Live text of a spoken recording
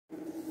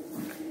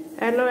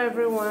Hello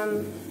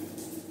everyone,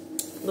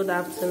 good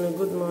afternoon,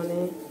 good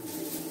morning,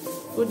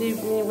 good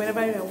evening,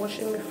 wherever you are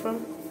watching me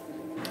from.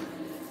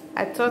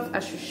 I thought I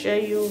should share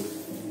you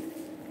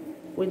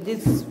with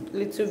this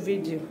little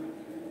video.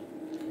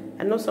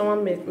 I know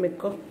someone may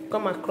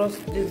come across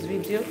this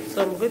video,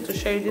 so I'm going to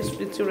share you this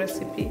little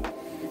recipe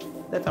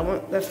that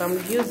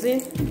I'm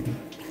using,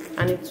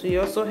 and it will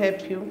also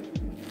help you.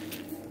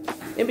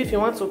 Maybe if you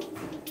want to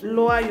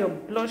lower your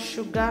blood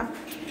sugar,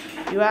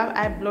 you have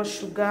high blood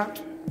sugar.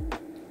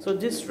 So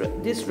this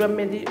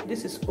remedy,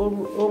 this is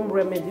home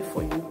remedy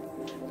for you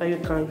that you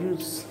can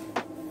use.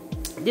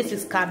 This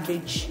is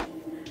cabbage,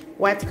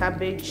 white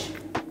cabbage.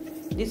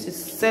 This is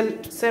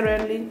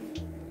celery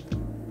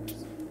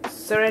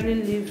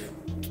leaf.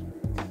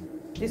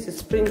 This is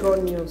spring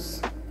onions.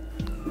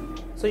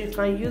 So you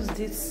can use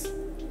this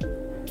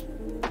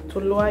to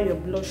lower your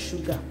blood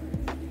sugar.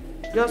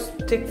 Just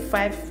take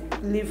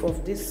 5 leaves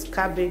of this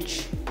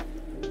cabbage,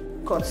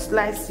 cut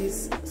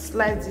slices,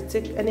 slice it,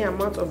 take any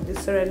amount of this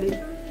celery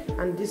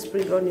and this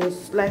spring onions,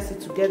 slice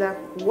it together,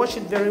 wash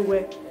it very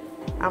well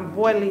and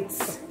boil it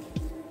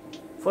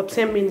for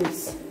 10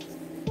 minutes.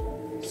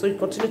 So you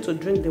continue to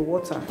drink the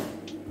water.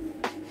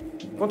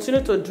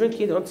 Continue to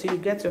drink it until you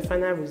get your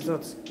final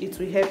results. It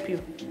will help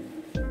you.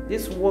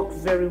 This works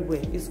very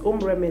well. It's home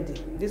remedy.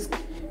 This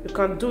you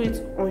can do it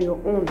on your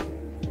own.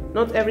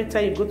 Not every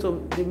time you go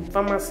to the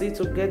pharmacy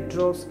to get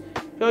drugs.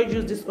 Just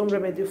use this home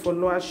remedy for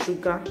lower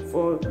sugar,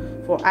 for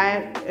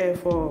high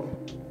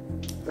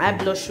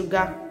blood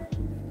sugar.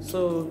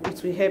 So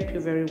it will help you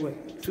very well.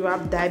 If you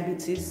have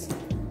diabetes,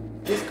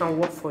 this can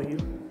work for you.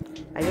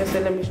 I just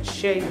said let me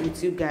share it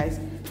with you guys.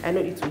 I know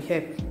it will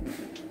help.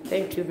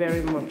 Thank you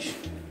very much.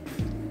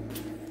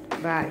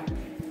 Bye.